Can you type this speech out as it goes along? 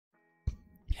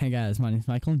Hey guys, my name is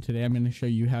Michael, and today I'm going to show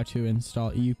you how to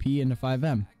install EUP into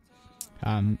FiveM.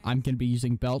 I'm going to be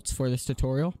using belts for this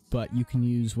tutorial, but you can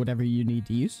use whatever you need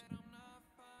to use.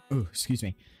 Oh, excuse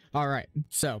me. Alright,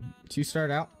 so to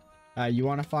start out, you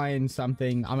want to find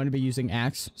something. I'm going to be using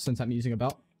axe since I'm using a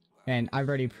belt, and I've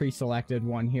already pre-selected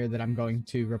one here that I'm going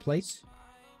to replace,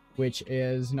 which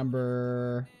is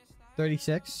number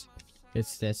 36.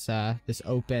 It's this this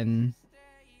open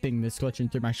thing that's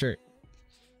glitching through my shirt.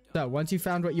 So once you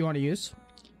found what you want to use,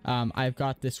 I've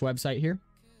got this website here,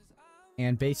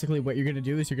 and basically what you're going to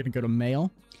do is you're going to go to mail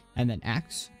and then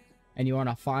axe, and you want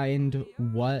to find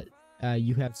what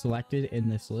you have selected in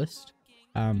this list.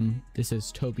 This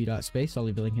is toby.space. I'll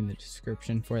leave a link in the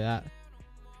description for that.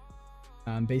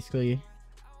 Basically,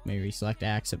 maybe reselect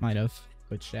axe. It might have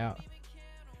glitched out.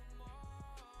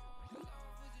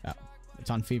 Oh, it's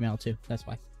on female too. That's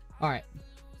why. All right.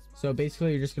 So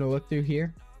basically, you're just going to look through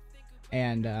here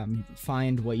and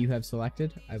find what you have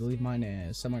selected. I believe mine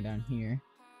is somewhere down here.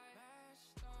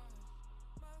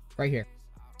 Right here.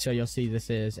 So you'll see this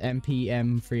is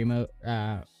MPM free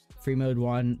mode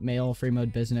 1, mail free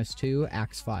mode business 2,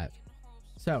 axe 5.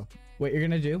 So what you're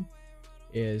gonna do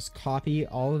is copy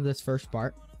all of this first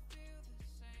part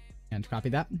and copy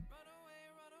that. Go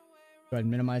ahead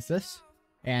and minimize this.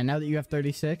 And now that you have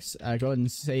 36, go ahead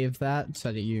and save that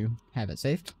so that you have it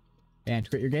saved and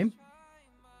quit your game.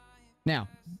 Now,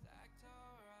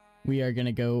 we are going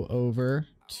to go over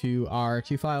to our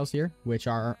two files here, which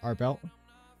are our belt.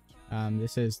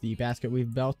 This is the basket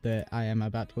weave belt that I am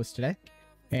about to list today.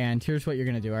 And here's what you're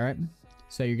going to do, alright?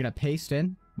 So you're going to paste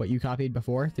in what you copied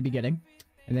before at the beginning,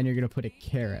 and then you're going to put a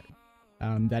caret.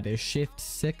 That is Shift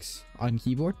 6 on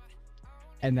keyboard,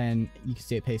 and then you can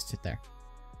see it pasted there.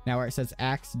 Now where it says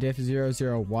axe diff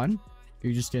 001,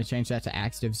 you're just going to change that to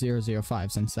axe diff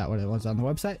 005 since that's what it was on the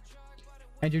website.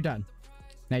 And you're done.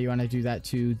 Now you want to do that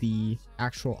to the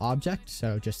actual object,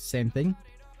 so just same thing.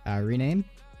 Rename,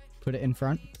 put it in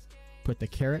front, put the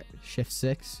caret, Shift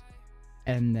 6,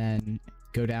 and then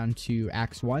go down to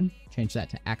axe 1, change that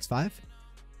to axe 5.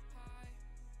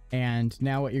 And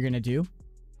now what you're going to do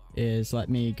is, let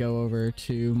me go over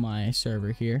to my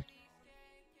server here.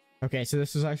 Okay, so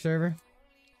this is our server,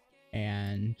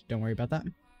 and don't worry about that.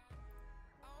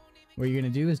 What you're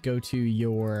going to do is go to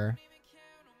your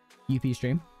EUP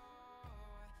stream,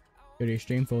 go to your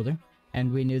stream folder,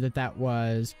 and we knew that that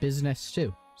was business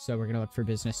 2, so we're going to look for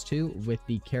business 2 with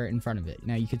the caret in front of it.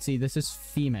 Now you can see this is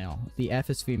female, the F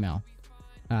is female.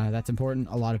 That's important.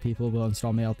 A lot of people will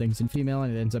install male things in female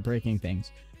and it ends up breaking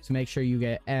things, so make sure you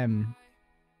get M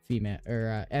female,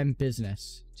 or M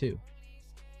business 2.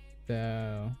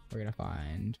 So we're going to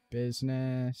find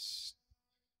business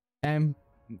M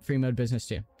free mode business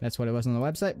 2. That's what it was on the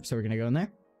website, so we're going to go in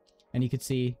there, and you can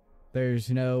see there's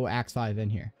no axe 5 in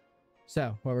here.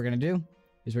 So what we're going to do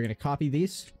is we're going to copy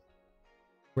these,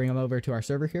 bring them over to our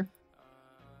server here,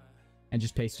 and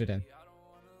just paste it in.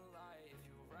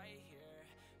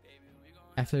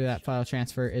 After that file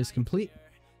transfer is complete,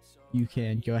 you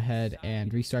can go ahead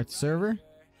and restart the server,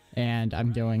 and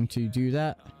I'm going to do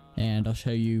that, and I'll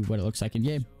show you what it looks like in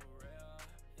game.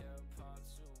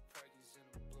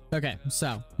 Okay,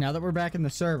 so now that we're back in the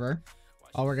server,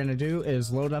 all we're going to do is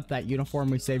load up that uniform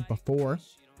we saved before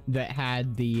that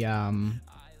had the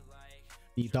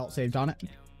belt saved on it.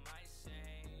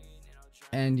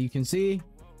 And you can see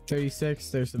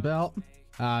 36, there's the belt.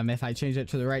 If I change it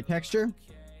to the right texture,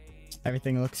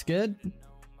 everything looks good.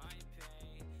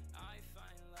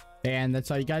 And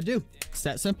that's all you gotta do. It's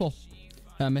that simple.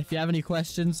 If you have any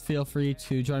questions, feel free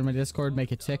to join my Discord,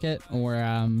 make a ticket, or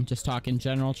just talk in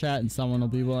general chat and someone will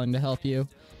be willing to help you.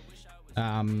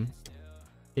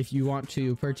 If you want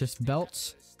to purchase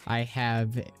belts, I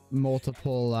have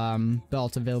multiple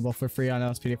belts available for free on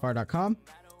lspdfr.com,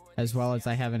 as well as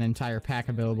I have an entire pack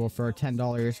available for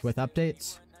 $10 with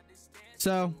updates.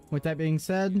 So with that being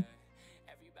said,